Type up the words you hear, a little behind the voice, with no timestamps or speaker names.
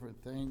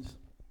things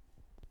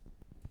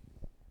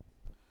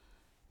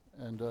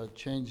and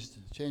change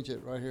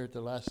it right here at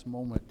the last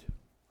moment.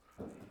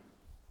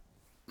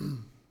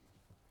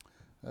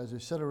 As we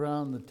sit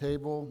around the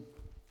table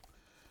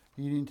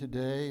eating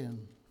today,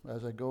 and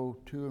as I go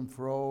to and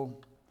fro,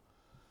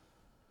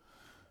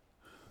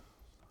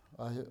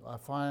 I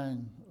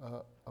find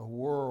a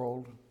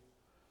world,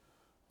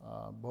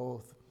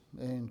 both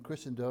in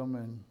Christendom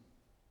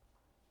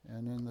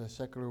and in the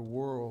secular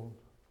world.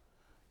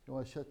 You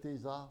want to shut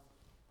these off?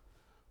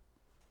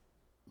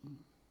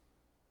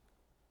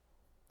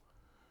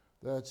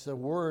 That's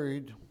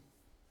worried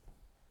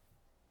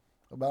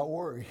about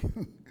worry.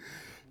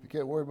 You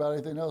can't worry about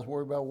anything else,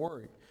 worry about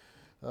worry.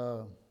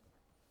 And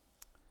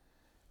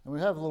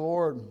we have the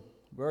Lord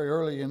very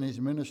early in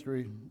his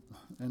ministry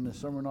in the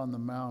Sermon on the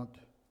Mount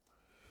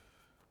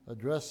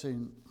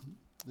addressing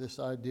this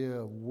idea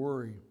of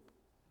worry,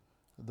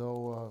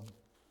 though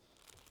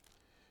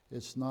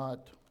it's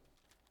not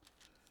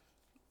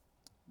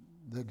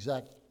the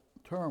exact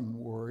term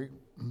worry,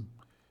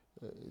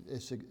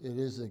 it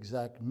is the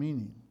exact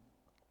meaning.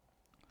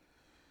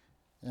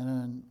 And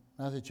in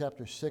Matthew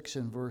chapter 6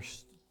 and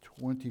verse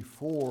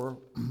 24,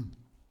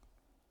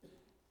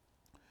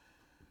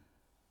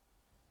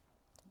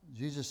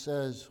 Jesus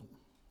says,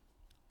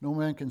 "No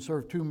man can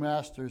serve two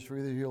masters, for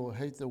either he will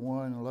hate the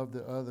one and love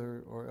the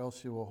other, or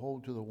else he will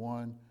hold to the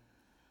one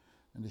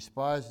and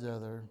despise the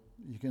other.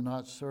 You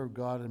cannot serve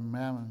God and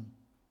mammon."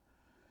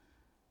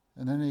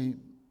 And then he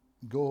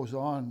goes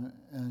on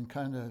and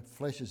kind of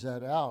fleshes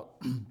that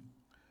out.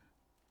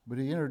 But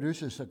he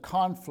introduces a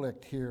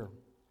conflict here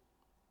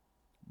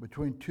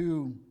between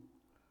two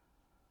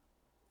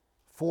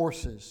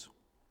forces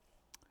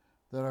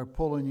that are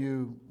pulling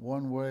you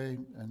one way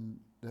and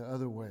the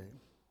other way.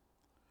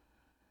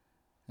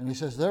 And he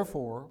says,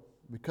 therefore,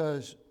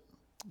 because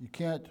you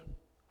can't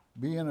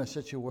be in a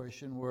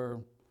situation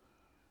where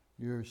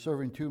you're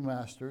serving two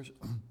masters,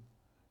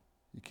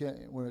 you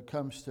can't, when it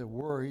comes to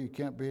worry, you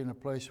can't be in a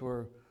place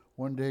where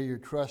one day you're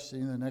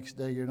trusting, the next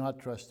day you're not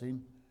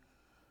trusting.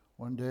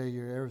 One day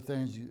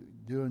everything's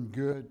doing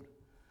good,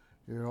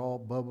 you're all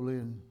bubbly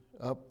and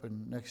up,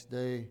 and next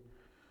day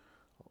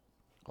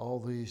all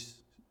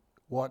these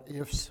what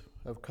ifs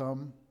have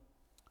come.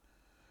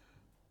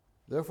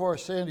 Therefore I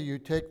say unto you,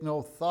 take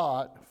no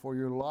thought for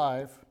your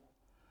life,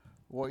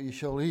 what you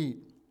shall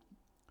eat.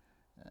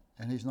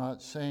 And he's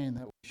not saying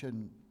that we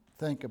shouldn't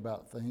think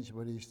about things,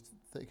 but he's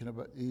thinking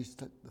about the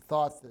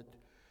thought that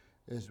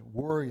is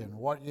worrying.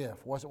 What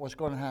if? What's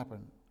going to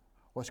happen?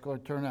 What's going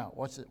to turn out?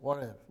 What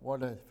if?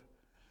 What if?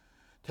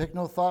 Take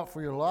no thought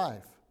for your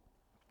life,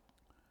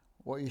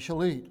 what you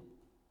shall eat.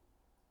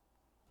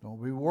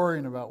 Don't be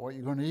worrying about what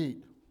you're going to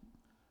eat.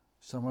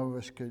 Some of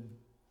us could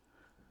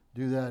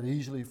do that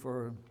easily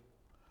for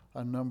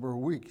a number of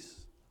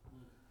weeks.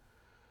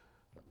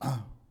 Or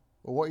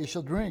what you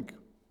shall drink.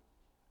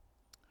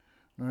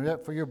 Nor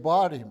yet for your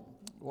body,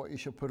 what you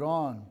shall put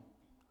on.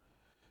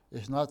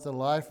 Is not the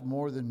life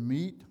more than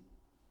meat,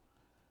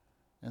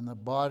 and the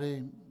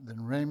body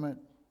than raiment?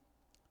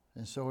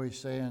 And so he's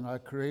saying, I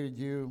created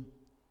you,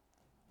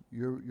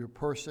 your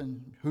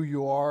person, who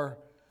you are,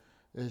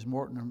 is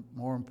more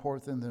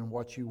important than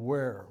what you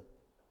wear.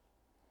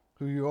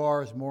 Who you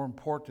are is more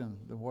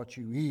important than what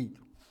you eat.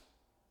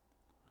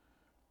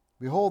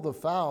 Behold the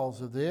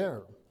fowls of the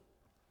air,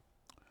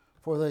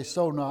 for they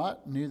sow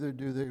not, neither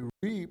do they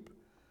reap,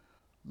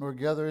 nor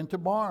gather into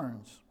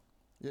barns.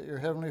 Yet your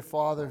heavenly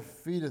Father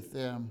feedeth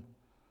them.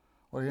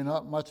 Are you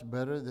not much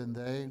better than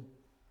they?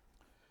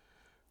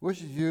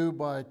 Which of you,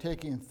 by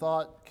taking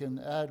thought, can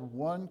add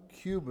 1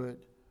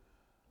 cubit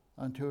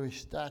unto his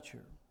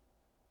stature?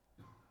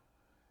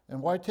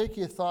 And why take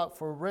ye thought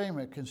for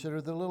raiment?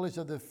 Consider the lilies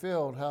of the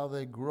field, how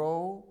they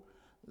grow.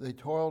 They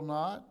toil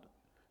not,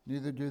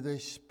 neither do they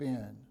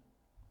spin.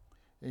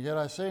 And yet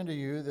I say unto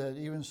you that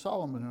even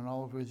Solomon in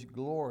all of his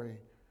glory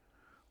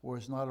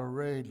was not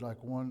arrayed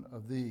like one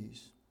of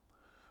these.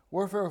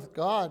 Wherefore if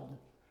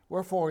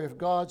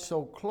God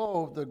so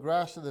clothe the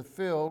grass of the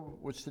field,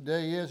 which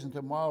today is and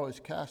tomorrow is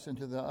cast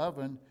into the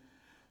oven,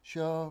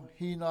 shall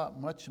he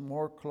not much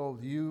more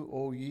clothe you,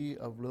 O ye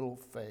of little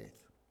faith?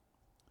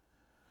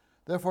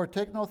 Therefore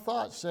take no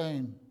thought,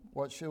 saying,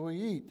 what shall we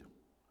eat?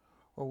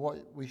 Or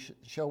what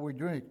shall we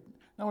drink?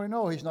 Now we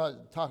know he's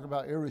not talking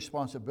about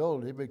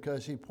irresponsibility,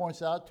 because he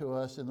points out to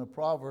us in the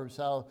Proverbs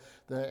how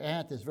the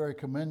ant is very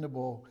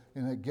commendable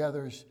and it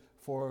gathers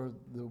for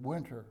the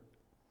winter.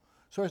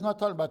 So he's not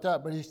talking about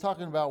that, but he's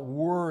talking about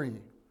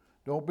worry.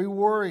 Don't be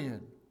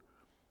worrying.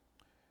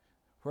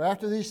 For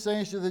after these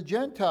things do the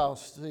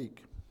Gentiles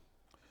seek.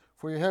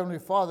 For your heavenly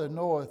Father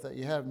knoweth that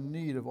you have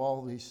need of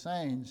all these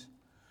things.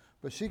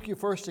 But seek ye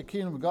first the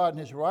kingdom of God and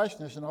his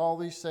righteousness, and all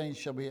these things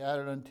shall be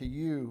added unto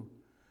you.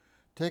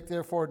 Take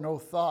therefore no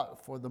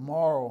thought for the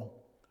morrow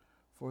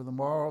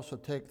shall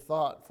take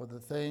thought for the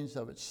things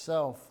of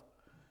itself.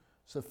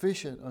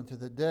 Sufficient unto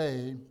the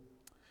day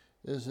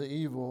is the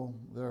evil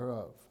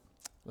thereof.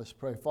 Let's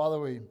pray. Father,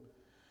 we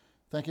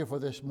thank you for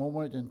this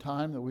moment in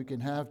time that we can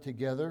have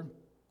together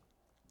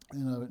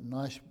in a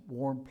nice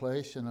warm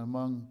place and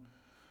among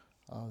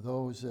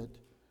those that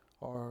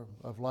are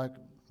of like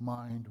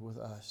mind with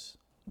us.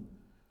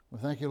 We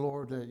thank you,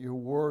 Lord, that your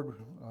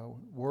word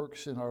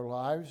works in our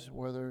lives,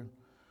 whether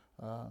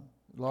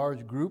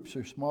large groups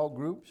or small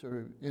groups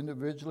or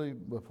individually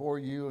before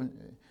you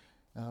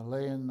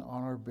laying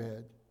on our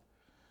bed,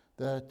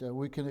 that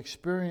we can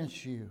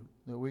experience you,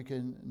 that we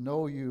can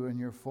know you in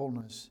your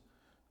fullness,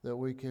 that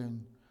we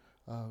can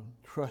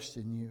trust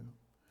in you.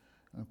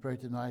 And I pray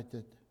tonight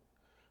that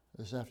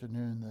this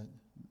afternoon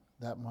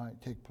that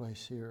might take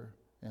place here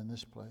in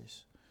this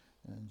place.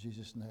 In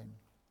Jesus' name,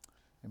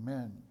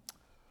 amen.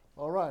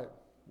 All right,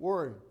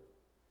 worry.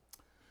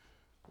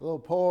 A little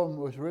poem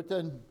was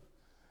written.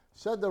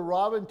 Said the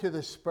robin to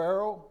the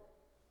sparrow,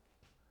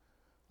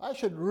 I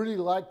should really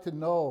like to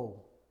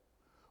know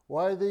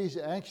why these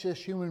anxious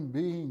human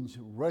beings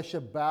rush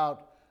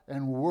about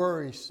and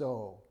worry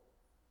so.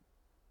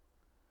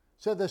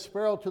 Said the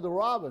sparrow to the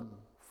robin,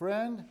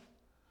 friend,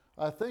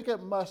 I think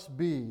it must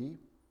be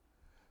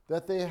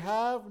that they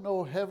have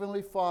no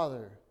heavenly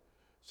Father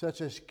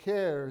such as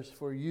cares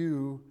for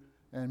you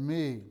and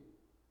me.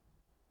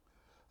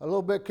 A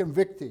little bit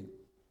convicting.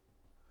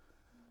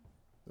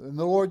 And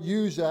the Lord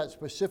used that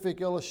specific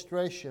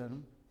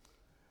illustration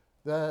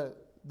that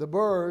the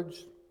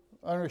birds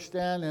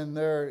understand in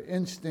their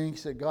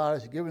instincts that God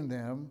has given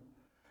them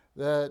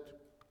that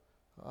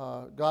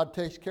God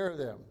takes care of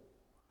them.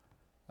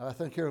 I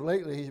think here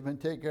lately he's been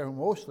taking care of them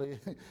mostly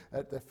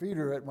at the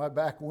feeder at my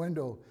back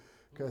window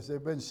because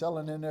they've been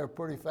selling in there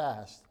pretty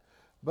fast.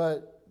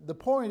 But the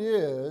point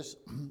is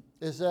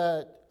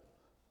that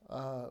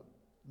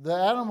the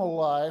animal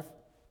life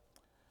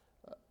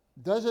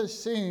doesn't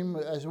seem,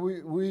 as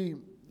we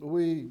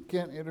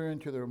can't enter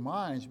into their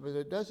minds, but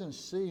it doesn't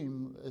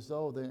seem as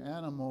though the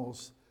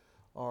animals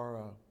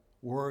are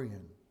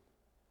worrying.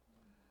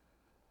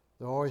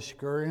 They're always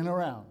scurrying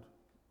around.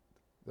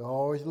 They're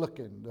always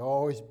looking. They're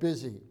always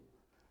busy.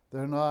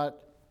 They're not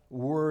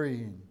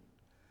worrying.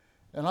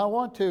 And I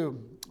want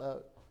to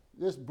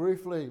just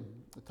briefly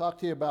talk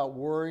to you about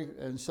worry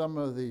and some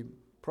of the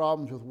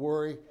problems with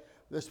worry.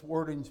 This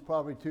wording is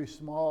probably too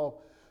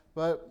small,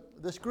 but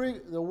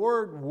the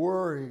word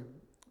worry,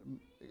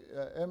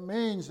 it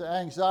means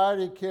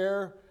anxiety,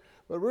 care,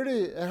 but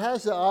really it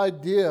has the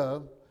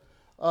idea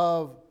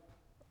of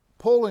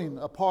pulling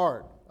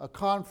apart, a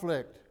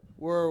conflict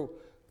where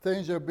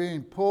things are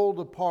being pulled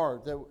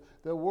apart.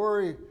 That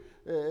worry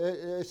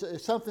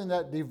is something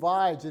that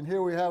divides, and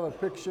here we have a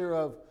picture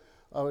of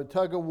a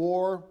tug of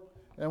war.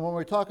 And when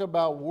we talk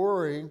about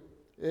worry,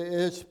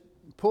 it's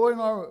putting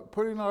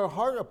our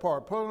heart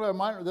apart, putting our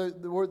mind,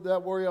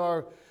 that we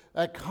are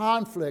at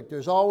conflict.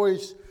 There's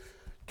always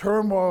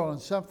turmoil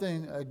and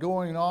something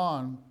going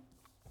on.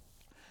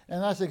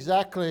 And that's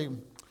exactly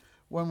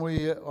when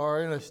we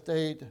are in a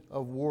state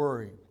of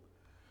worry.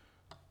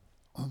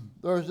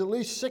 There's at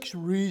least 6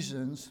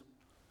 reasons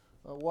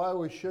why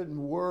we shouldn't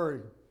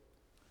worry.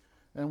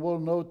 And we'll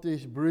note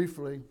these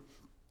briefly.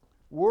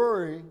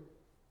 Worry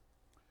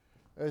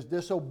is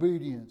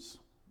disobedience.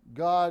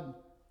 God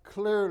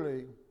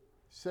clearly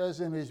says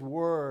in his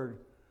word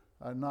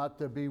not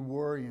to be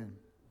worrying.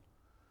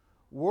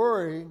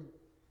 Worry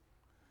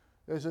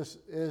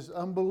is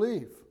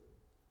unbelief.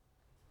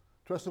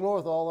 Trust the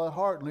Lord with all thy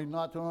heart and lean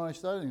not to thine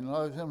understanding.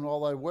 Love him in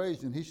all thy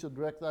ways, and he shall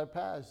direct thy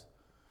paths.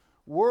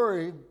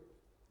 Worry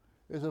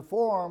is a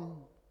form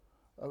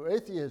of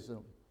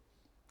atheism.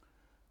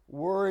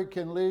 Worry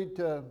can lead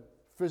to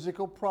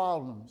physical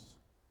problems.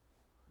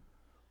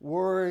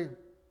 Worry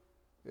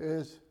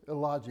is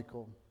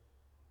illogical.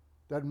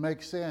 Doesn't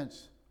make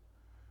sense.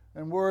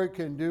 And worry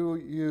can do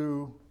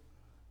you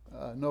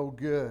no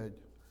good.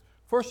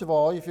 First of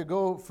all, if you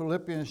go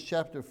Philippians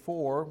chapter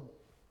 4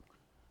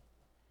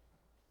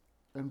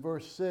 and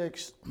verse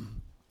 6,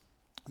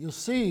 you'll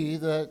see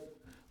that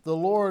the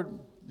Lord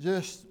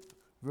just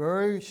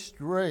very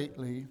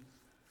straightly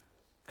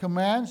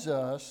commands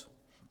us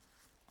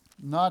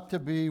not to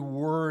be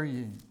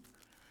worrying.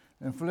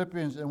 In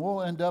Philippians, and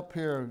we'll end up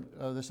here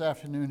this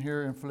afternoon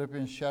here in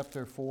Philippians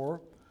chapter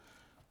 4,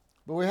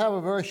 but we have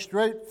a very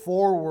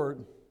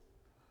straightforward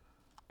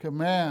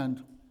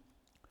command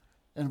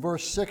in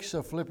verse 6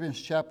 of Philippians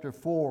chapter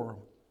 4.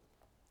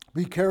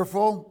 Be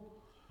careful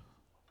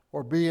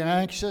or be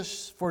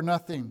anxious for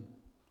nothing.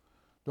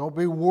 Don't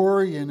be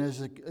worrying is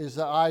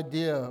the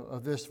idea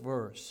of this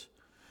verse.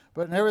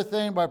 But in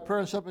everything by prayer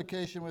and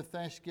supplication with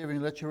thanksgiving,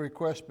 let your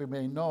requests be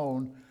made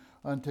known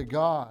unto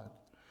God.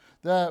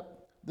 That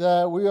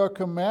we are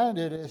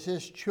commanded as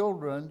his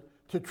children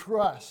to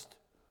trust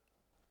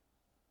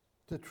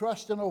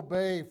and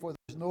obey, for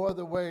there's no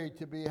other way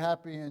to be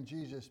happy in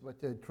Jesus but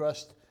to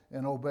trust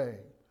and obey.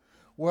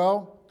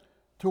 Well,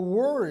 to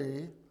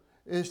worry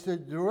is to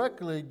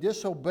directly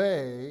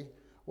disobey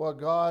what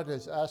God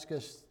has asked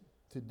us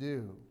to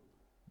do.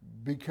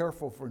 Be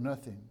careful for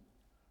nothing.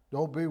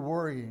 Don't be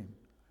worrying.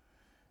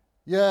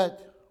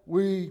 Yet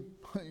we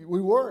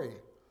worry.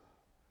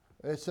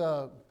 It's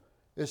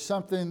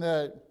something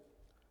that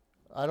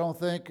I don't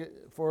think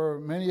for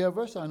many of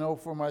us, I know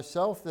for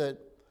myself, that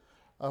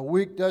a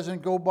week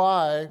doesn't go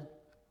by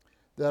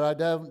that I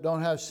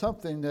don't have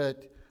something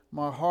that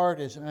my heart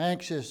is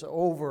anxious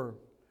over.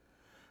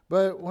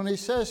 But when he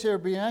says here,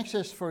 be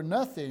anxious for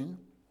nothing,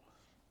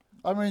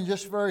 I mean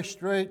just very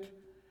straight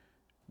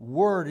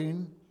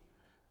wording,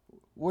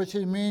 which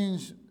it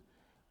means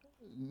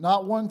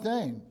not one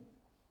thing.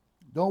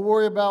 Don't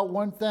worry about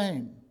one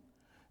thing.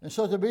 And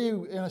so to be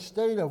in a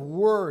state of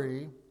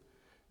worry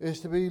is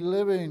to be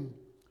living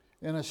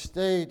in a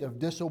state of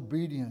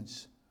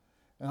disobedience.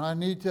 And I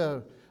need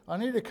to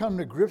come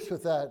to grips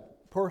with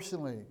that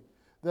personally.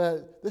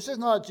 That this is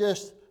not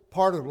just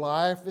part of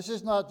life. This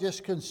is not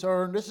just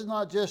concern. This is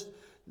not just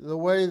the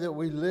way that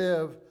we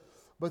live.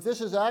 But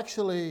this is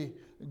actually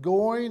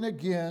going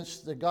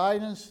against the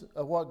guidance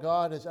of what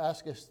God has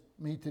asked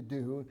me to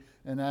do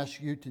and asked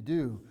you to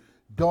do.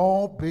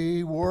 Don't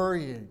be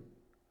worrying.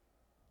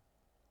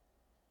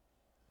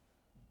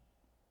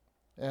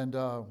 And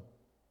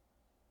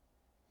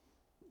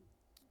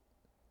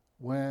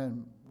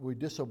when we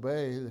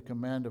disobey the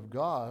command of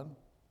God,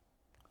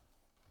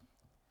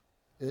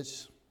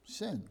 it's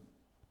sin.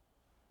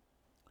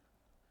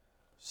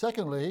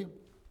 Secondly,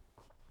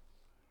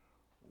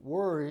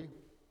 worry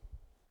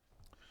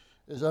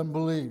is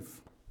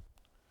unbelief.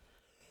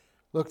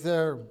 Look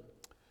there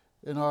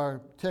in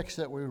our text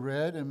that we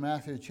read in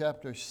Matthew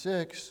chapter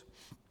 6,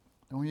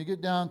 and when you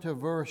get down to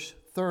verse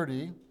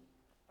 30,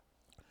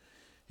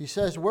 he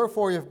says,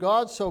 wherefore, if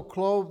God so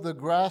clothe the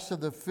grass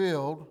of the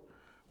field,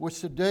 which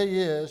today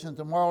is, and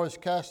tomorrow is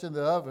cast in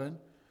the oven,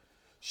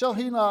 shall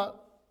he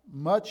not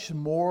much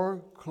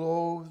more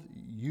clothe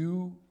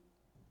you,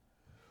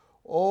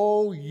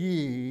 O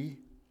ye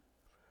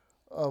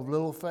of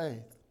little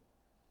faith?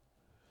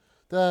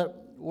 That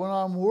when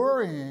I'm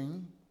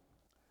worrying,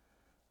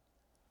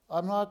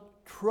 I'm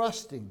not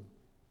trusting.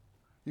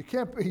 You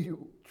can't be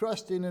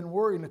trusting and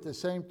worrying at the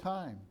same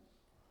time.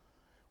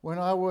 When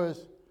I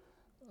was,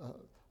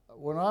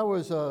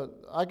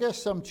 I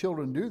guess some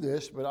children do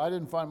this, but I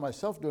didn't find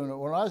myself doing it.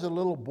 When I was a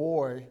little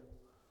boy,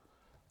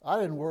 I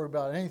didn't worry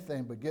about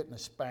anything but getting a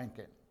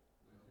spanking.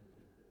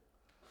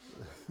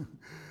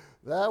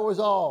 That was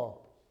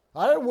all.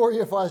 I didn't worry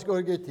if I was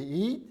going to get to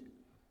eat.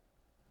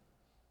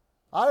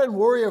 I didn't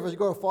worry if I was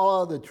going to fall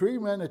out of the tree.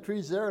 Man, the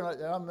tree's there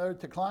and I'm there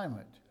to climb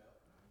it.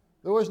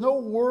 There was no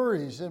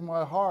worries in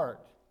my heart.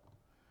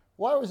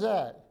 Why was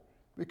that?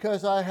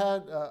 Because I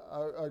had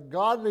a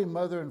godly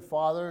mother and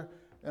father,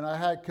 and I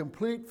had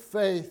complete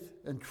faith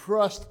and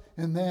trust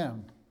in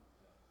them.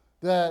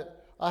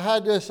 That I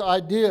had this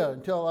idea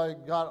until I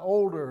got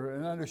older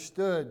and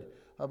understood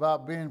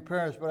about being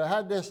parents, but I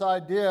had this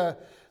idea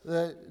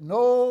that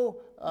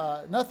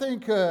nothing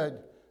could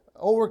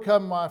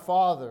overcome my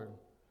father,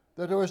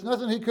 that there was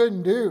nothing he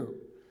couldn't do,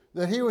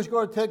 that he was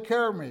going to take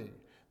care of me,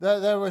 that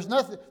there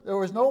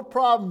was no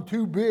problem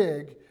too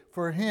big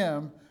for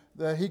him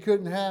that he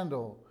couldn't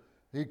handle.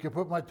 He could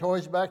put my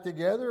toys back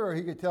together, or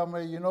he could tell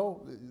me,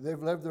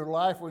 they've lived their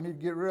life, we need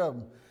to get rid of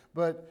them.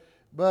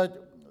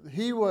 But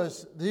he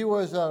was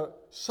a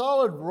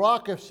solid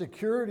rock of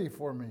security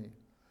for me.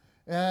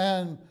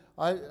 And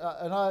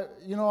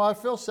I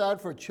feel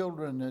sad for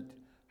children that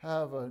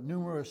have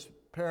numerous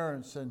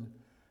parents and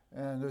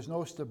there's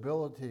no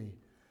stability.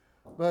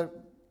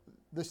 But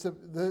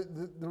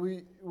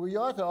we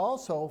ought to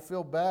also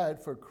feel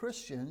bad for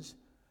Christians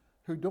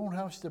who don't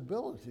have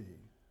stability.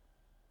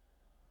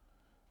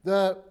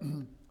 That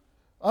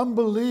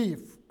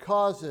unbelief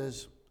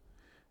causes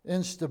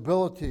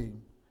instability.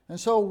 And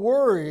so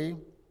worry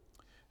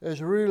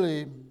is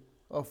really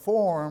a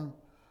form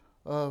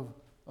of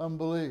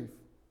unbelief.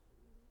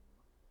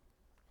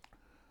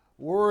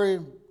 Worry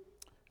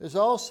is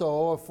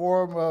also a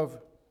form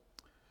of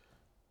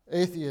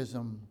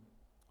atheism.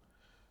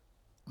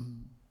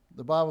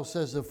 The Bible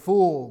says the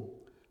fool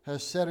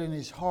has said in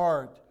his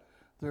heart,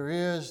 there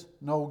is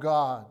no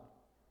God.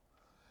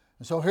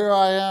 And so here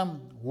I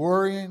am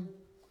worrying.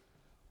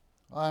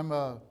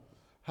 I'm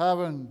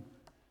having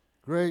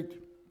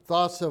great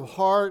thoughts of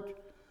heart,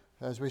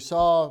 as we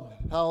saw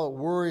how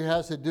worry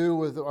has to do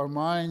with our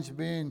minds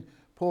being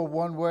pulled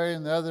one way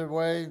and the other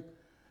way,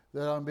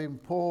 that I'm being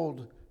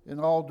pulled in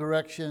all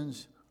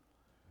directions.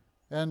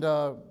 And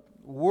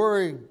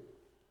worry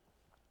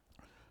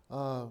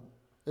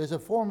is a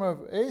form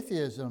of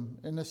atheism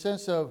in the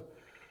sense of,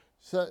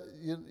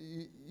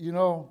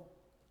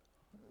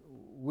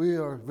 we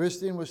are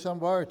visiting with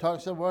somebody or talking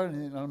to somebody,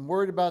 and I'm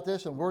worried about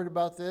this, I'm worried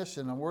about this,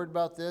 and I'm worried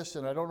about this,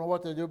 and I don't know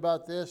what to do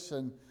about this,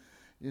 and,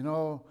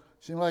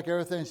 seems like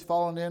everything's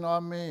falling in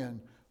on me,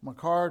 and my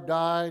car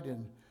died,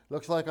 and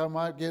looks like I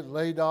might get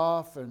laid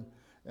off, and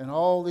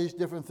all these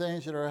different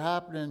things that are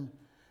happening.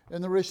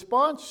 And the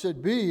response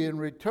should be, in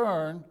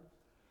return,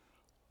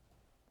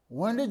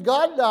 when did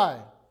God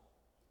die?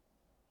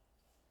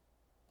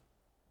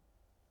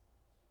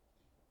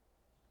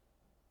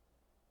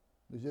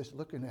 They're just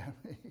looking at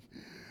me.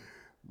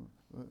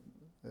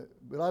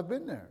 But I've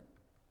been there.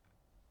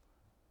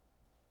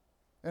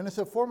 And it's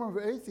a form of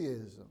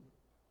atheism.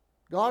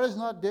 God is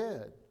not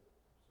dead.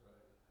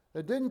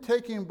 It didn't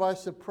take him by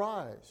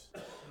surprise.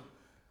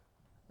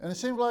 And it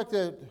seems like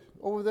that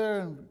over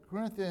there in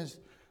Corinthians,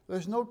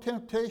 There's no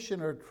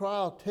temptation or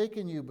trial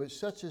taken you, but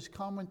such is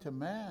common to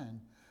man.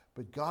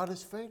 But God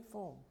is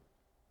faithful.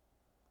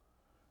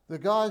 That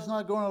God's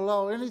not going to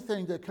allow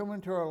anything to come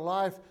into our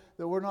life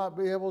that we're not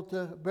be able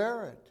to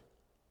bear it.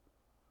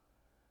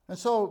 And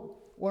so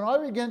when I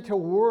begin to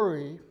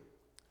worry,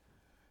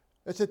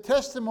 it's a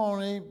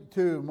testimony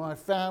to my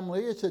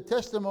family, it's a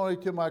testimony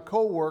to my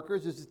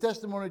co-workers, it's a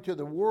testimony to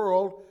the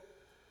world,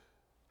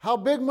 how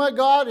big my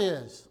God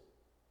is.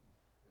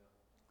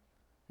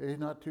 He's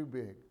not too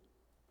big.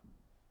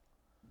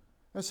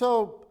 And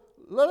so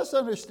let us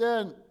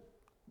understand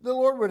the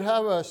Lord would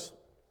have us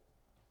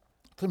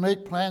to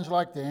make plans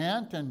like the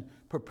ant and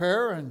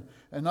prepare and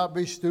not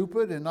be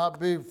stupid and not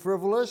be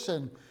frivolous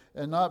and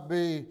not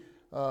be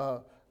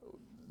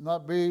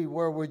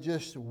where we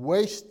just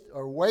waste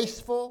or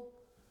wasteful.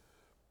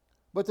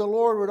 But the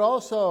Lord would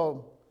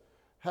also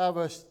have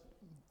us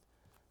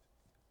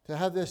to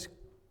have this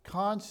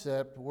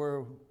concept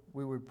where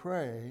we would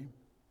pray,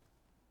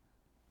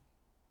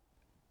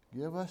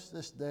 give us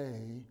this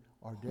day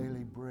our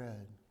daily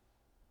bread.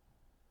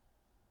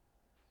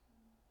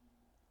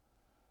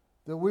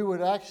 That we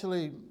would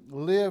actually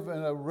live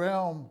in a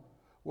realm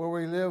where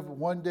we live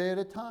one day at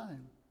a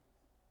time.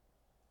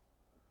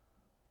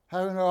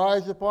 Having our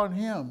eyes upon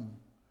Him,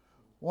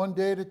 one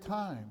day at a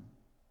time.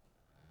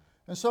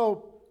 And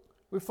so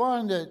we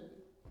find that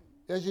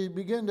as you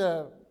begin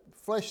to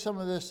flesh some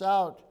of this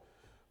out,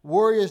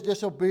 worry is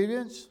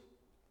disobedience.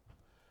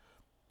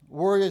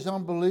 Worry is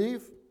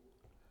unbelief.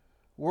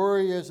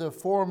 Worry is a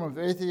form of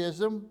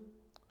atheism.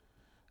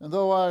 And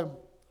though I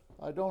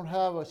don't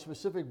have a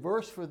specific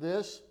verse for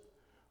this,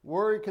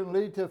 worry can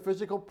lead to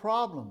physical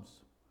problems.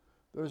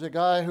 There's a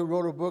guy who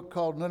wrote a book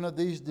called None of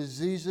These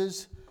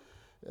Diseases,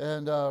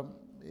 and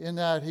in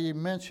that he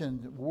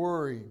mentioned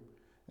worry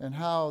and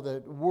how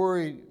that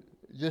worry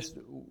just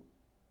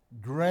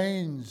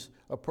drains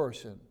a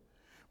person.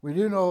 We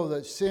do know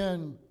that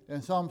sin,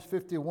 in Psalms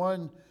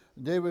 51,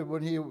 David,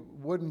 when he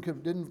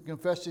didn't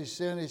confess his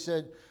sin, he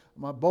said,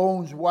 my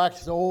bones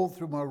waxed old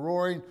through my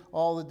roaring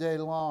all the day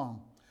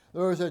long.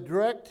 There is a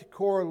direct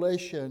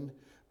correlation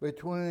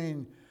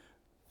between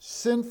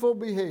sinful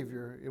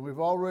behavior, and we've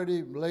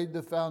already laid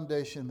the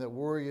foundation that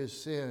worry is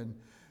sin,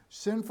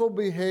 sinful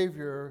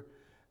behavior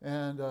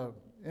and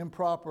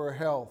improper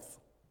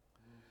health.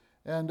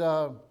 And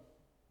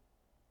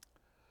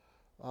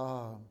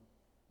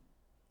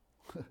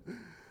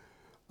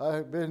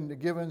I've been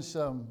given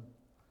some,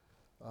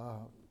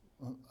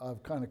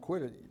 I've kind of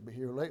quit it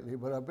here lately,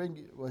 but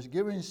was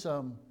giving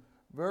some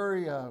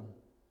very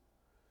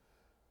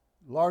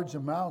large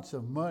amounts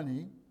of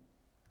money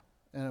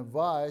and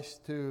advice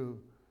to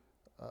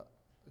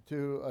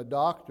a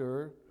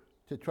doctor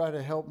to try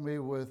to help me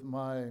with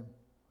my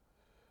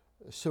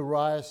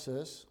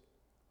psoriasis.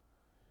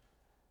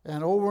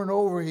 And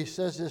over he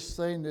says this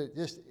thing that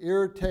just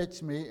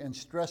irritates me and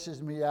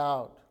stresses me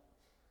out.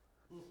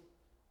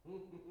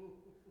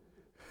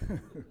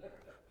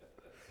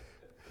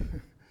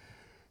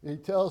 He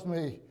tells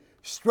me,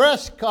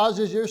 stress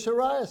causes your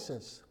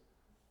psoriasis.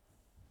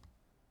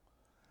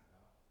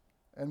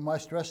 And my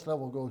stress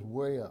level goes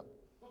way up.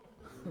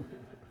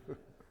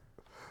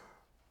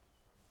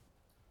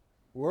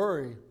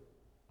 Worry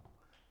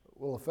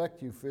will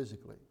affect you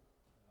physically.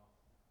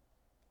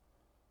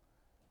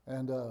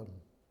 And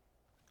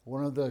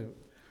one of the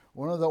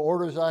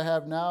orders I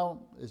have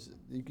now is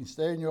you can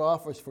stay in your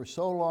office for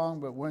so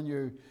long, but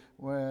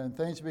when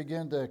things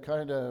begin to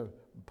kind of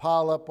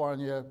pile up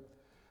on you,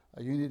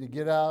 you need to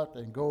get out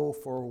and go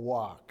for a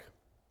walk.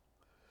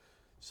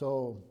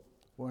 So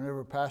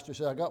whenever a pastor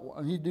said,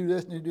 I need to do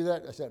this, need to do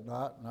that, I said,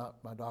 not,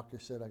 my doctor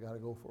said I got to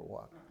go for a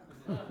walk.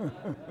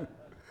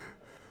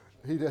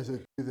 He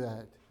doesn't do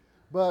that.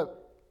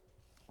 But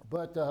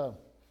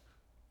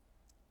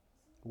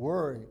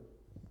worry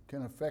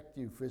can affect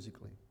you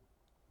physically.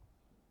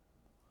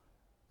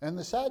 And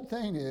the sad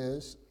thing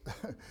is,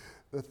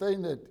 the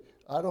thing that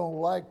I don't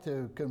like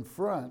to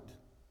confront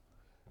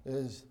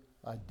is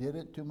I did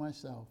it to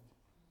myself.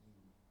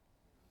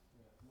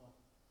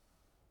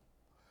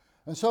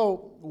 And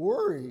so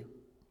worry,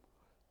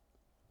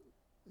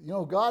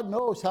 God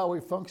knows how we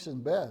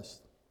function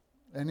best.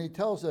 And He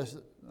tells us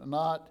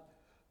not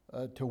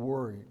to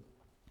worry.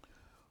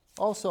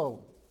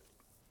 Also,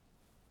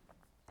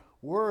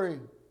 worry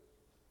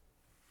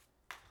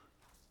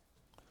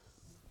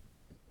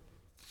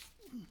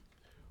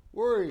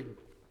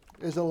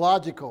is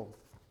illogical.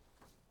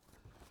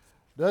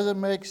 Doesn't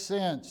make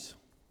sense.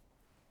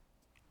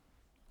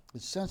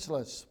 It's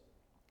senseless.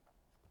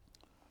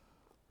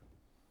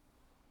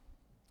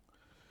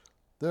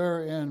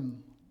 There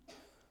in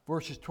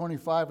verses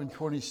 25 and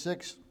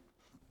 26,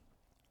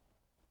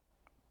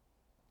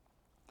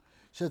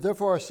 says,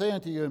 therefore I say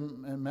unto you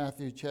in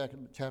Matthew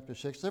chapter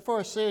 6, therefore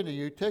I say unto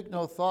you, take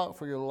no thought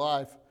for your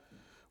life,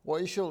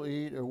 what you shall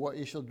eat or what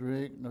you shall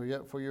drink, nor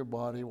yet for your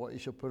body, what you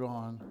shall put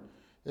on.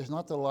 Is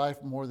not the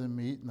life more than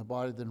meat, and the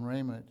body than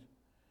raiment?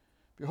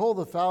 Behold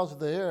the fowls of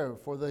the air,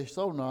 for they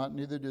sow not,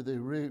 neither do they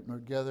reap, nor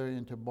gather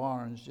into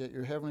barns, yet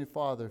your heavenly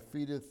Father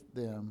feedeth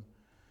them.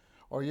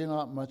 Are ye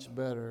not much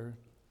better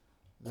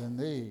than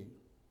thee.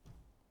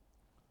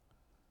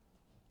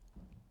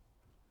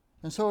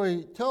 And so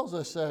he tells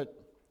us that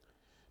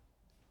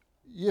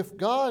if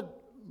God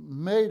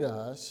made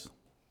us,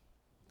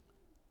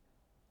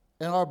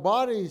 and our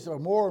bodies are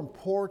more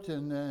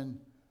important than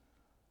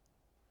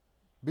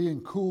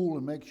being cool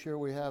and make sure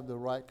we have the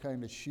right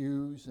kind of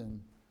shoes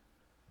and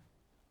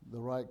the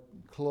right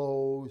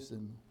clothes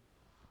and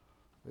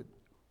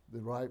the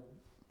right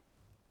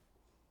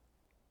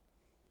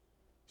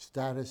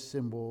status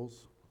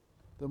symbols.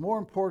 The more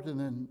important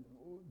than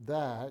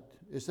that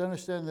is to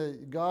understand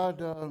that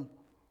God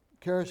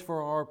cares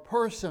for our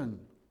person.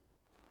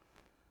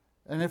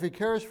 And if he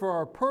cares for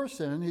our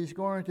person, he's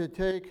going to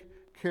take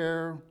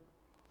care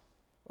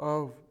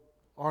of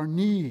our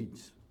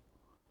needs.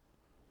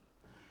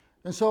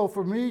 And so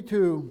for me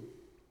to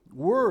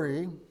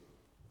worry,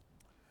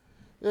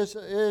 it's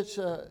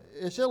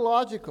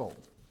illogical.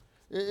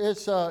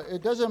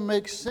 It doesn't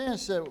make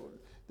sense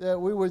that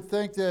we would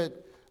think that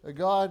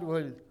God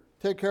would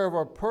take care of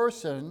our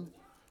person,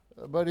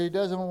 but he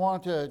doesn't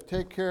want to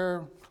take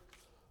care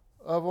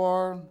of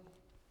our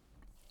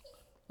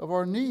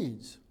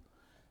needs.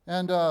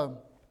 And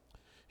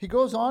he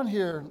goes on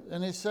here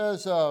and he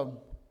says,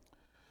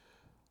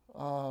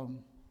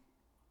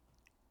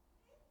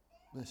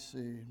 let's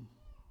see.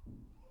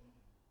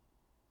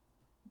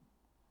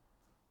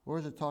 Where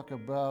does it talk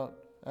about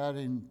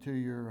adding to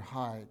your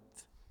height?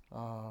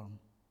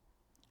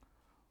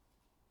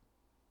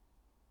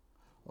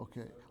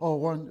 Okay. Oh,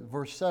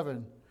 verse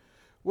 7.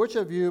 Which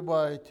of you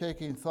by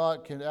taking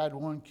thought can add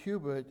 1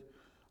 cubit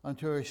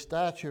unto his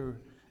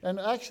stature? And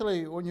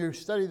actually, when you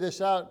study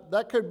this out,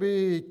 that could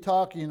be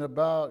talking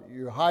about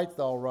your height,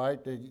 all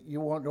right, that you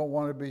don't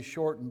want to be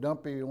short and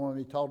dumpy, you want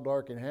to be tall,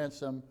 dark, and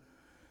handsome.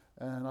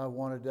 And I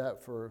wanted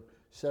that for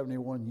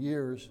 71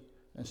 years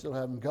and still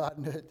haven't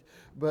gotten it.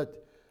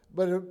 But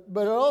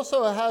it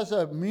also has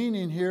a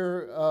meaning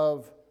here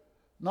of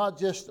not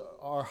just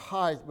our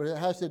height, but it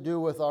has to do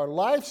with our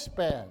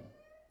lifespan.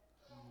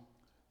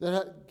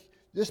 That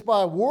just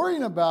by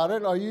worrying about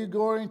it, are you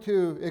going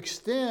to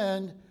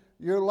extend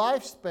your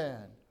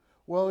lifespan?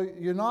 Well,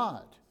 you're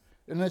not.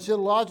 And it's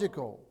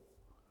illogical.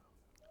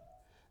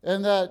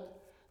 And that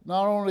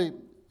not only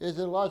is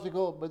it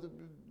illogical, but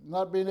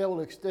not being able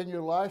to extend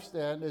your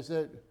lifespan is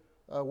that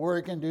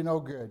worry can do no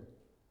good.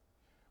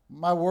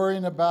 My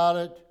worrying about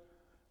it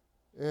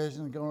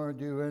isn't going to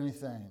do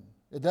anything.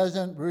 It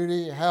doesn't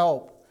really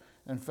help.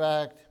 In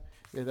fact,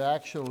 it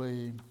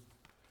actually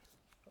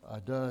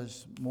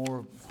does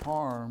more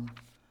harm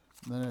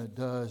than it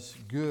does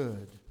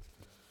good.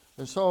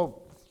 And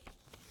so,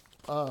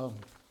 I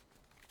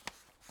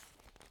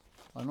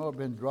know I've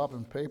been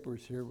dropping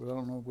papers here, but I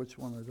don't know which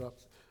one I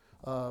dropped.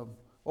 I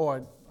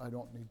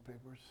don't need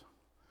papers.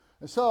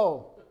 And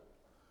so,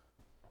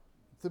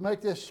 to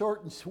make this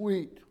short and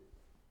sweet,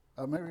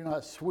 maybe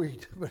not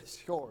sweet, but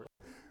short.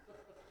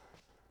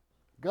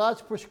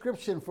 God's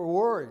prescription for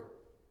worry.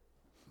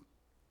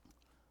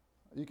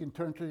 You can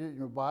turn to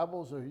your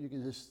Bibles or you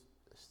can just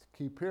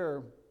keep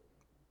here.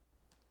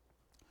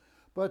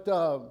 But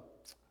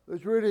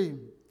there's really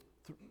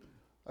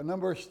a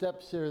number of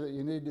steps here that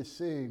you need to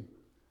see.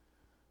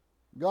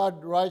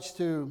 God writes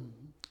to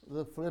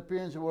the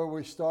Philippians where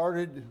we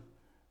started,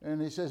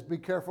 and he says, be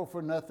careful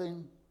for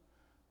nothing.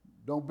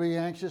 Don't be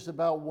anxious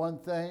about one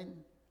thing.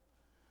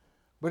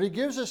 But he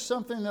gives us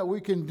something that we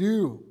can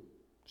do,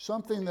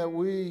 something that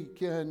we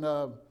can,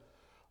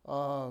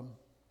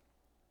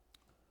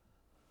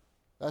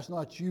 that's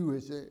not you,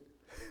 is it?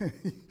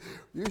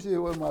 Usually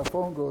when my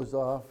phone goes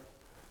off,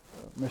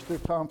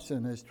 Mr.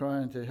 Thompson is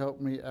trying to help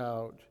me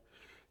out.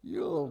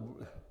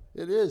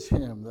 It is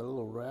him, the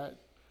little rat.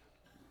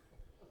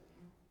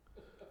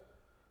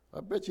 I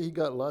bet you he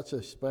got lots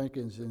of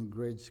spankings in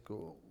grade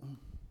school.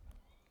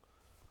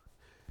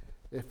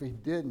 If he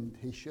didn't,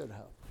 he should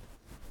have.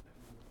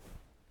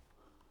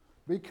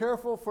 Be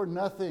careful for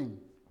nothing,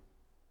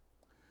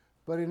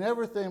 but in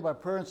everything by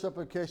prayer and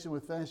supplication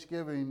with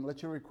thanksgiving,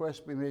 let your requests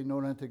be made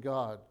known unto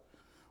God.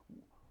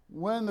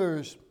 When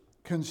there's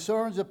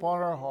concerns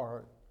upon our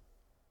heart,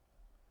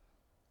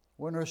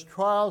 when there's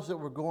trials that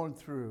we're going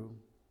through,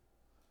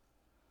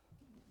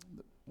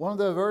 one of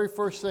the very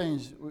first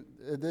things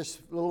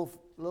this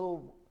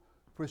little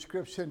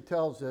prescription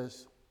tells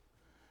us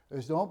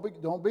is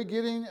don't be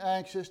getting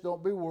anxious,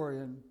 don't be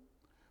worrying,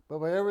 but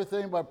by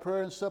everything by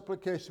prayer and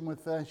supplication with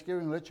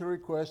thanksgiving, let your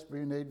requests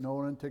be made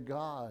known unto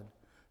God.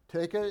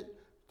 Take it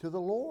to the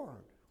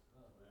Lord.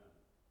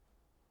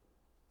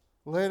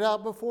 Lay it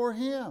out before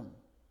him.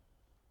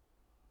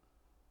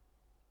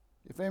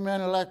 If any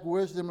man lack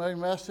wisdom, let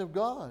him ask of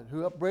God,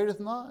 who upbraideth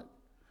not.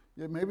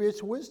 Yeah, maybe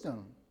it's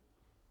wisdom.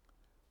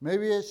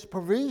 Maybe it's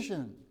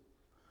provision.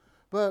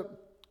 But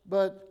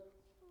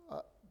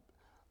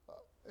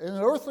an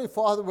earthly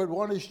father would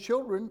want his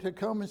children to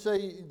come and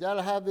say, Dad,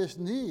 I have this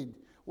need.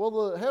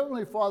 Well, the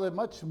Heavenly Father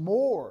much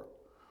more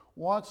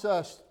wants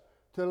us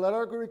to let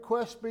our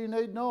requests be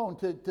made known,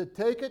 to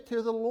take it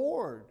to the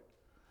Lord,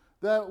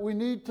 that we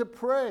need to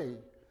pray.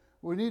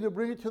 We need to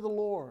bring it to the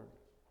Lord.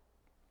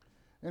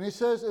 And he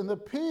says, and the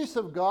peace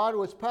of God,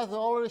 which passeth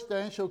all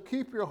understanding, shall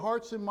keep your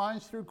hearts and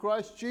minds through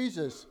Christ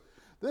Jesus.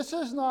 This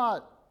is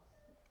not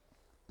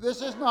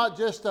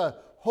just a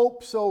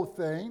hope-so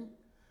thing.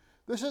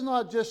 This is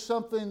not just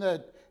something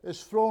that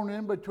is thrown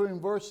in between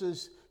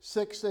verses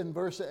 6 and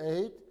verse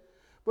 8.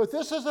 But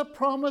this is a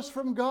promise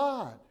from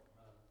God.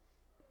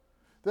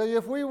 That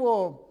if we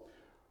will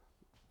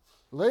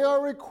lay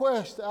our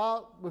request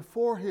out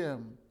before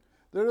Him,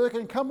 that it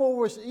can come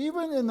over us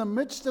even in the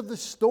midst of the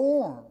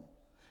storm.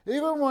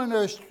 Even when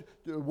there's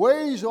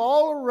waves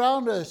all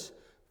around us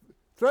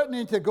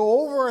threatening to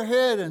go over our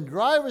head and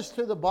drive us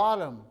to the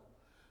bottom,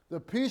 the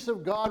peace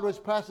of God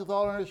which passeth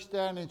all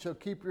understanding shall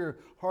keep your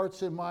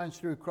hearts and minds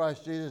through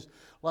Christ Jesus.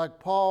 Like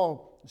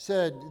Paul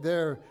said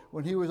there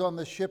when he was on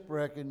the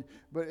shipwreck, and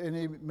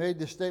he made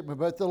the statement,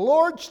 but the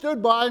Lord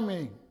stood by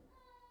me.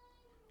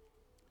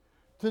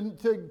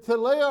 To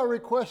lay our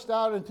request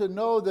out and to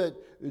know that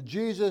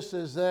Jesus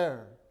is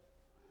there.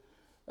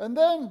 And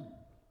then,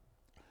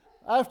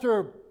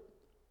 after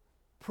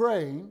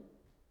praying,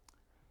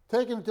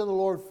 taking it to the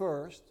Lord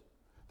first,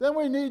 then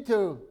we need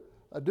to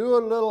do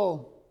a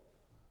little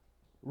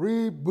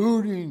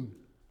rebooting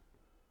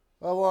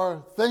of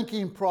our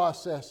thinking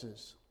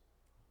processes.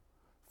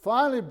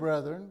 Finally,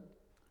 brethren,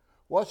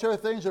 whatsoever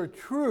things are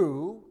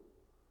true,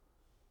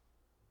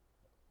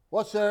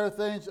 whatsoever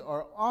things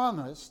are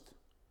honest,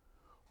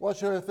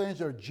 whatsoever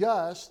things are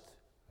just,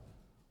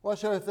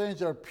 whatsoever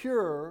things are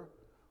pure,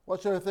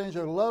 whatsoever things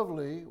are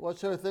lovely,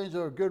 whatsoever things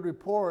are of good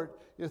report,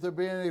 if there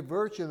be any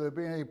virtue, there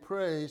be any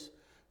praise,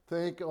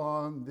 think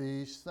on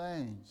these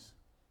things.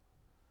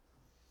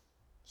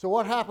 So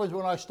what happens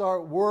when I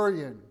start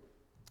worrying?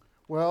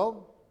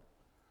 Well,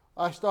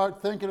 I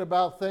start thinking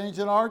about things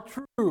that aren't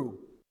true.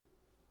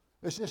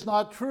 It's just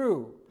not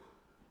true.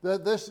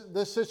 That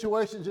this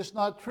situation is just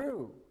not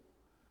true.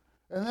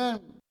 And then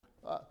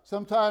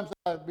sometimes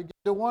I begin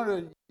to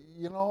wonder,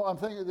 I'm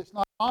thinking it's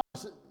not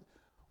honest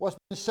what's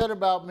been said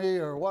about me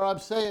or what I'm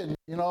saying,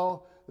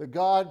 that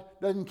God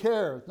doesn't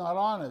care. It's not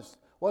honest.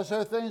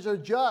 Whatsoever things are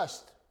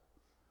just.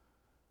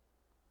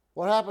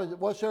 What happens?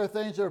 Whatsoever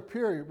things are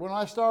pure. When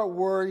I start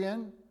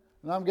worrying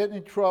and I'm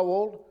getting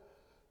troubled,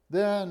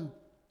 then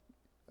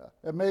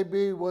it may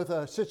be with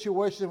a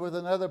situation with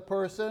another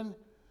person.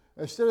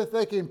 Instead of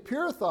thinking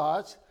pure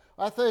thoughts,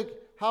 I think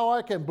how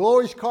I can blow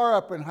his car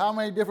up and how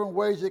many different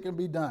ways it can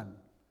be done.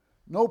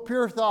 No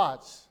pure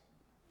thoughts.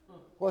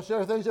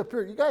 Whatsoever things are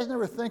pure. You guys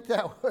never think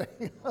that way.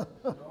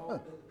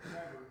 No,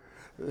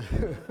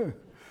 never.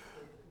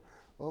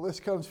 Well, this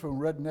comes from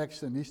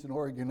rednecks in Eastern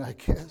Oregon, I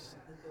guess.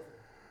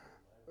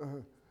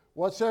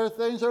 Whatsoever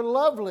things are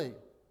lovely,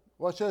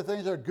 whatsoever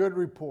things are good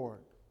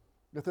report.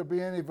 If there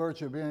be any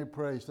virtue, be any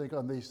praise, think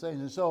on these things.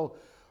 And so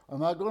I'm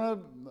going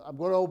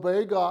to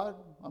obey God.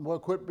 I'm going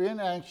to quit being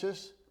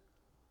anxious.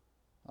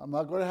 I'm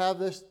not going to have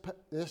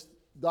this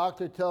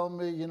doctor telling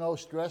me,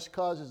 stress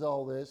causes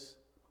all this.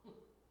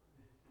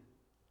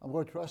 I'm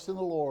going to trust in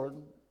the Lord.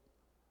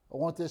 I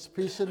want this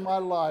peace in my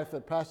life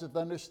that passeth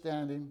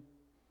understanding.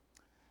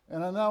 And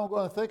now I'm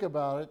going to think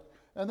about it.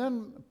 And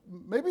then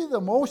maybe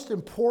the most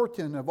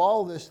important of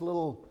all this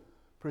little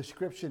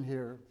prescription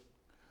here,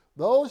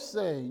 those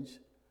things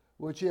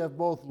which you have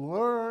both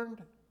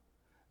learned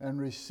and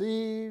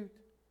received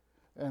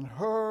and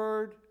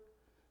heard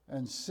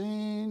and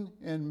seen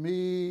in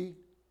me,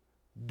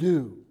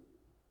 do.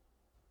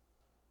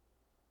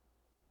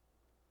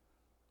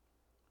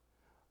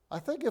 I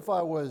think if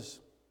I was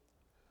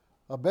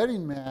a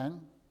betting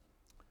man,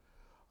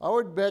 I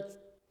would bet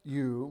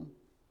you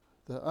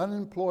that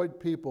unemployed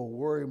people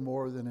worry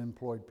more than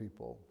employed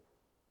people.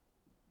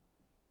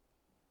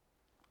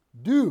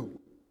 Do.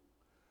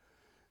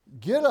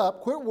 Get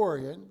up, quit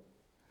worrying,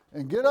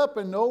 and get up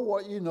and know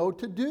what you know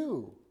to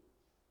do.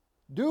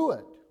 Do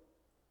it.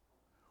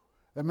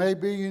 It may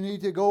be you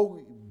need to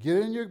go get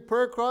in your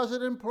prayer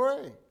closet and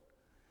pray.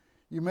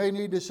 You may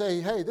need to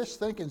say, hey, this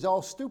thinking's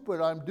all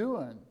stupid I'm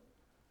doing.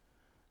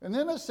 And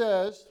then it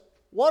says,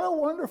 what a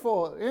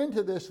wonderful end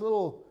to this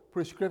little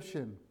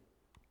prescription.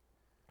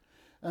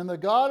 And the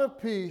God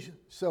of peace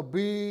shall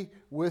be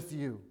with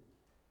you.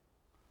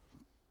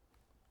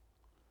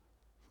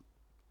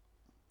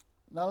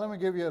 Now let me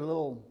give you a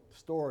little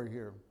story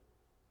here.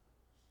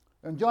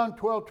 In John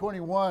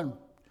 12:21,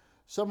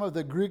 some of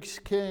the Greeks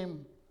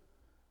came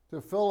to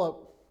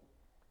Philip.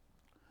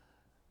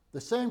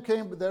 The same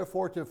came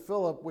therefore to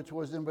Philip, which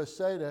was in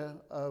Bethsaida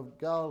of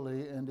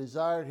Galilee, and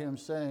desired him,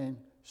 saying,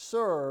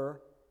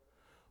 Sir,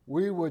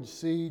 we would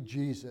see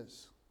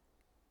Jesus.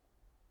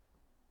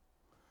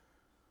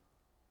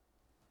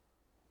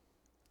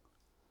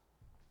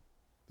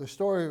 The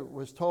story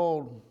was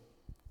told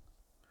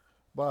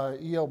by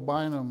E.L.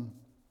 Bynum,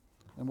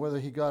 and whether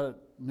he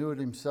knew it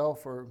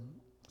himself or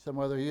some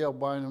other. E.L.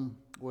 Bynum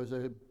was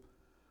a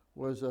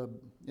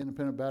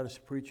independent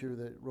Baptist preacher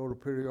that wrote a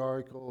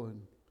periodical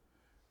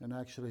and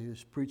actually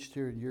has preached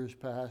here in years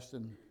past,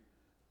 and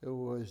it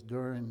was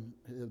during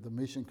the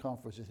mission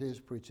conference at his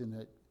preaching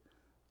that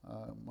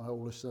my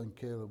oldest son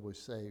Caleb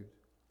was saved.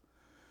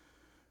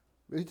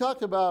 But he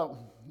talked about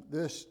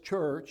this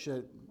church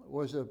that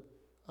was a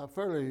a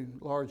fairly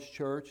large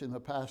church, and the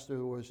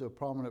pastor was a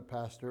prominent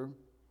pastor.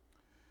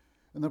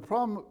 And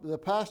the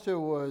pastor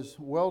was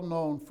well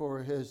known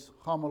for his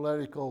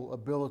homiletical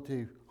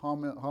ability.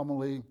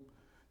 Homily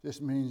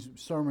just means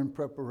sermon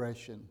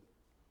preparation.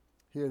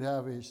 He'd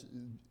have his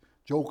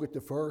joke at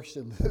the first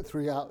and the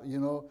three out, you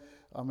know.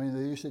 I mean,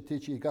 they used to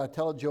teach you got to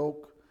tell a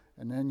joke,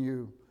 and then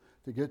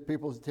to get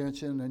people's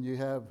attention, and you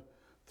have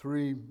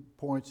 3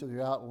 points of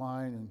your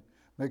outline, and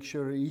make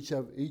sure each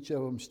of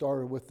them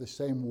started with the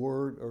same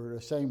word or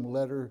the same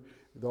letter.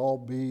 They're all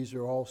B's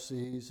or all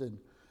C's, and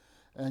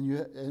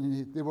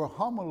they were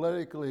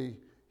homiletically.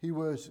 He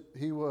was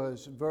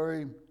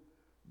very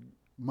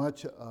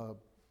much a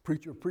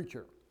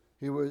preacher.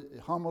 He was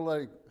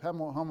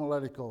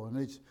homiletical, and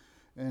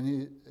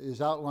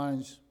his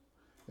outlines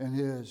and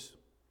his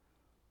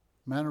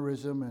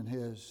mannerism and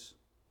his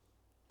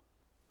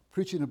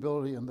preaching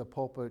ability in the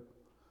pulpit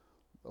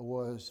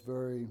was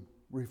very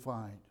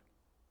refined.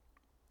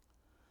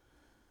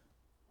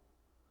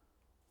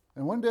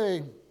 And one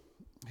day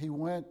he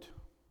went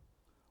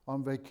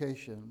on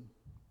vacation,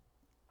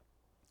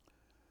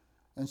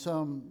 and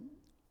some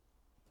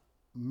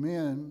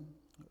men,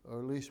 or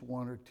at least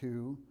one or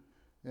two,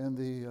 in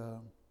the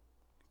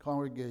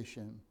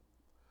congregation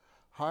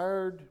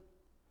hired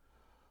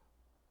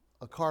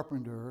a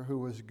carpenter who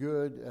was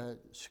good at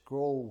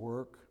scroll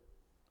work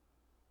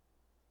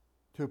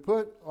to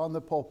put on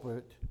the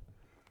pulpit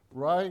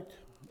right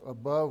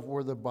above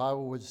where the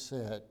Bible would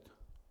sit,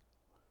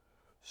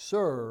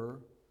 "Sir,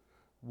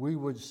 we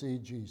would see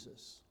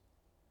Jesus."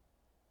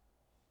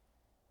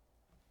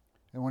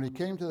 And when he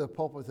came to the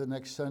pulpit the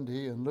next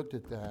Sunday and looked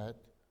at that,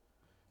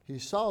 he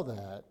saw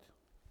that,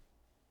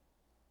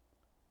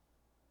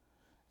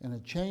 and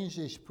it changed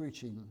his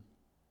preaching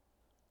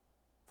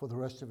for the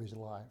rest of his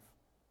life.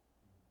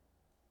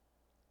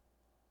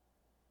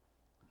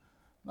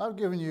 Now, I've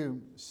given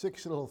you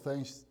 6 little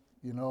things,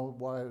 you know,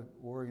 why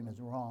worrying is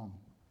wrong.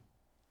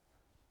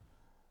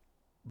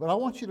 But I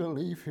want you to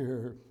leave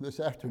here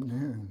this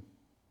afternoon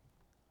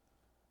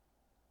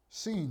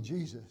seeing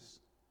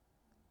Jesus.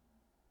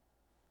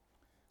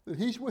 That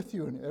he's with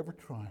you in every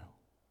trial.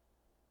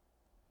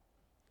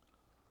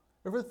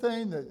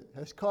 Everything that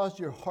has caused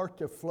your heart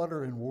to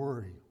flutter and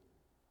worry,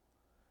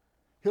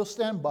 he'll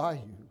stand by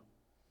you.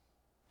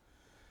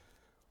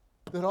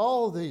 That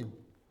all the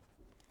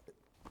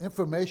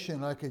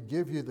information I could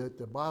give you that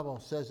the Bible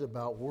says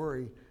about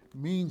worry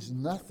means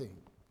nothing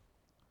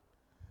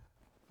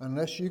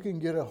unless you can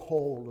get a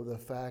hold of the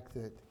fact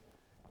that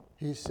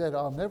he said,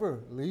 "I'll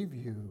never leave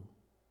you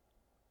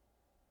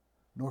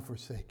nor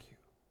forsake you."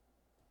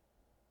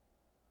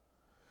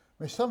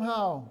 May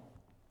somehow,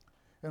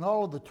 in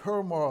all of the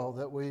turmoil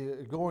that we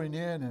are going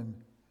in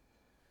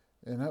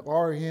and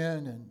are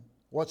in, and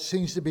what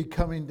seems to be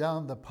coming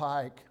down the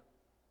pike,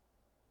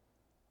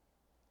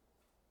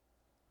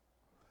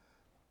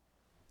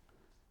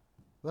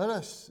 let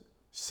us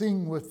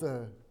sing with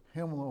the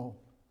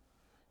hymnal,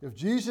 "If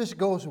Jesus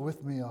goes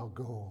with me, I'll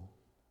go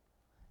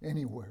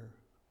anywhere.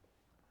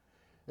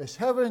 It's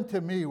heaven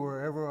to me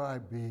wherever I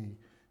be,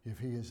 if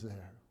he is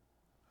there."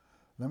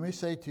 Let me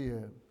say to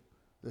you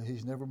that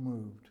he's never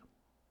moved.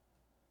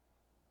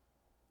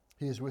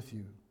 He is with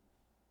you.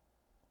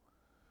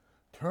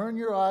 Turn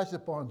your eyes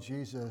upon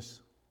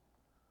Jesus.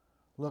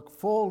 Look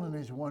full in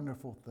his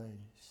wonderful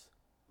face.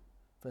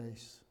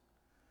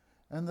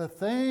 And the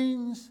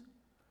things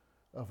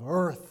of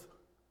earth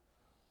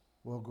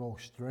will go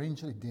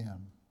strangely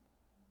dim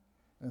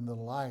in the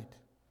light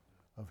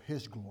of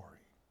his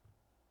glory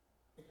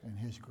and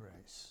his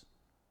grace.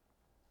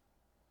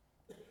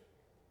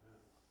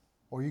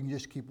 Or you can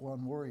just keep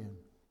on worrying.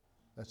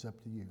 That's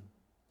up to you.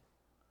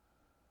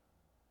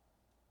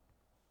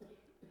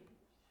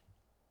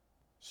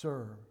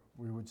 Sir,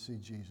 we would see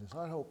Jesus.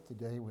 I hope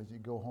today as you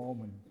go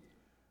home and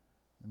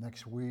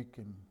next week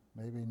and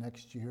maybe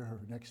next year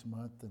or next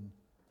month and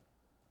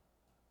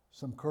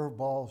some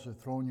curveballs are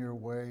thrown your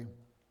way,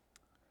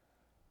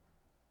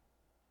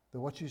 that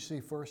what you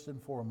see first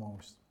and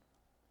foremost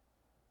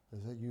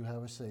is that you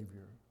have a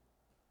Savior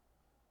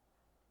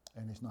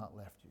and he's not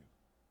left you.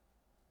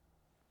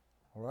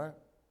 All right?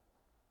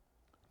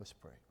 Let's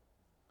pray.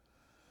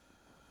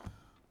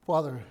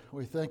 Father,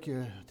 we thank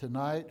you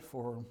tonight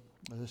for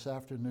this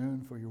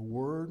afternoon for your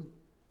word.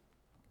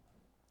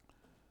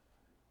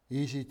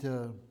 Easy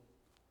to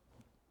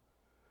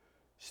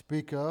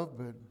speak of,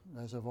 but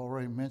as I've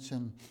already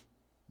mentioned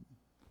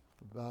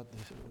about the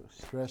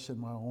stress in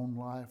my own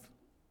life.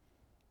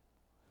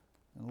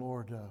 And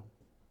Lord,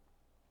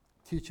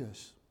 teach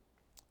us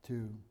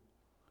to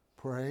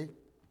pray.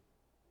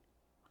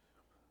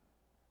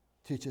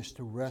 Teach us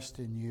to rest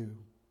in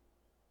you.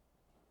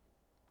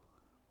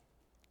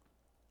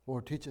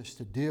 Lord, teach us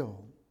to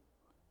deal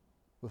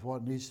with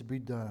what needs to be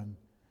done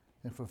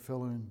in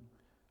fulfilling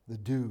the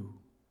due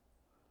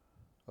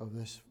of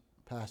this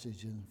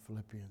passage in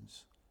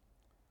Philippians.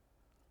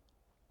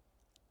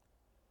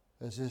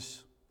 As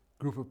this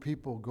group of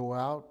people go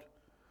out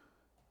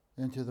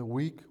into the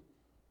week,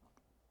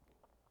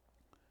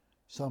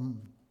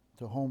 some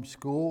to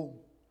homeschool,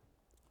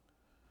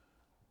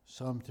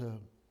 some to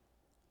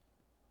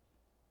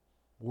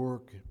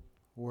work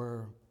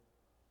where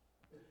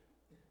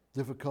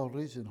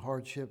difficulties and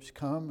hardships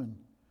come, and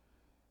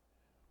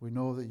we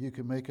know that you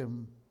can make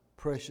them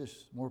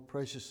precious, more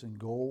precious than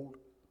gold.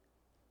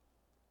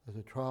 That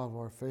the trial of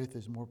our faith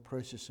is more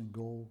precious than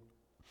gold.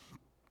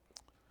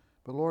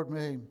 But Lord,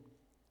 may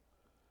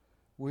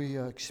we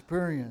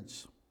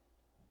experience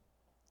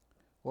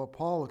what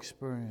Paul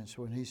experienced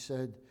when he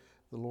said,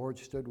 "The Lord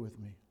stood with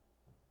me."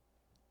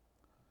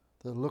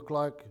 That looked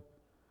like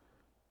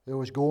it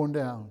was going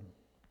down.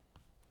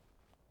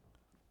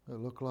 It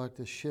looked like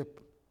the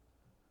ship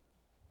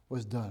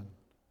was done.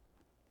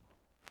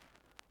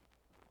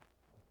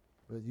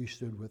 But you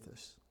stood with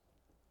us.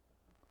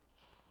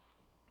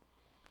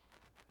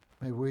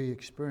 May we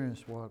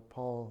experience what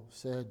Paul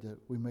said, that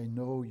we may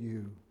know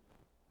you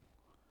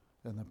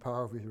and the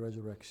power of your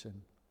resurrection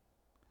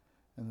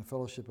and the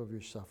fellowship of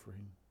your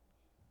suffering.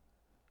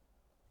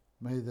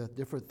 May the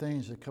different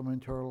things that come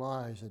into our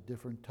lives at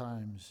different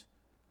times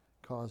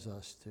cause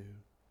us to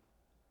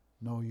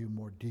know you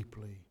more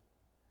deeply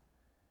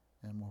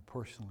and more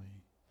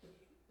personally,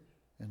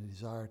 and a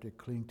desire to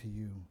cling to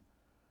you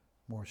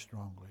more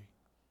strongly.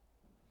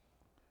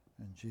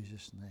 In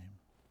Jesus' name,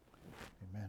 amen.